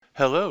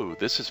Hello,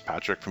 this is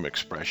Patrick from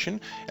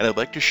XPression, and I'd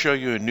like to show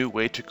you a new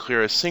way to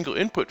clear a single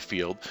input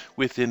field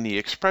within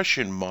the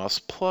XPression MOS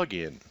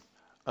plugin.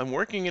 I'm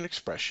working in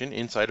XPression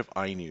inside of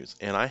iNews,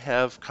 and I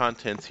have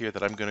contents here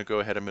that I'm going to go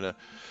ahead. I'm going to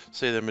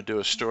say that I'm going to do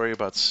a story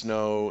about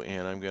snow,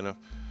 and I'm going to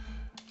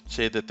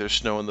say that there's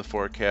snow in the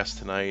forecast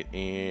tonight,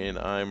 and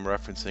I'm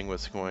referencing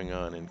what's going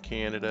on in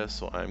Canada.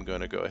 So I'm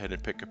going to go ahead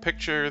and pick a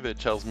picture that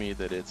tells me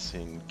that it's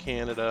in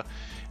Canada,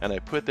 and I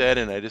put that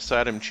in. I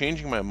decide I'm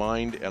changing my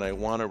mind and I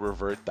want to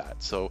revert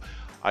that. So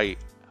I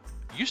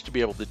used to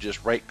be able to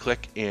just right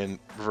click and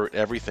revert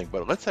everything,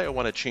 but let's say I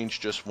want to change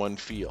just one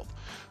field.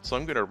 So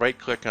I'm going to right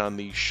click on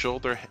the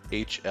shoulder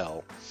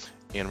HL,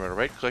 and I'm going to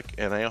right click,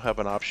 and I'll have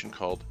an option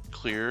called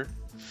clear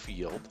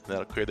field.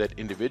 That'll clear that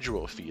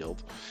individual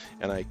field,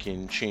 and I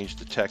can change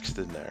the text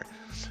in there.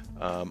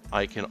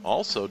 I can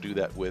also do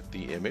that with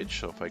the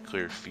image. So if I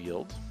clear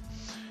field,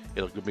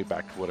 it'll give me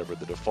back to whatever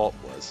the default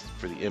was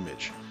for the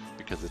image,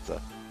 because it's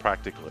a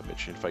practical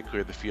image. And if I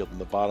clear the field in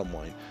the bottom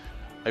line,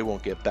 I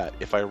won't get that.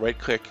 If I right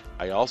click,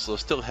 I also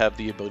still have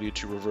the ability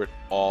to revert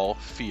all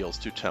fields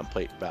to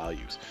template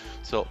values.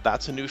 So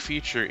that's a new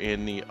feature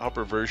in the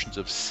upper versions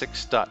of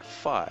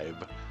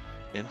 6.5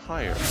 and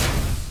higher.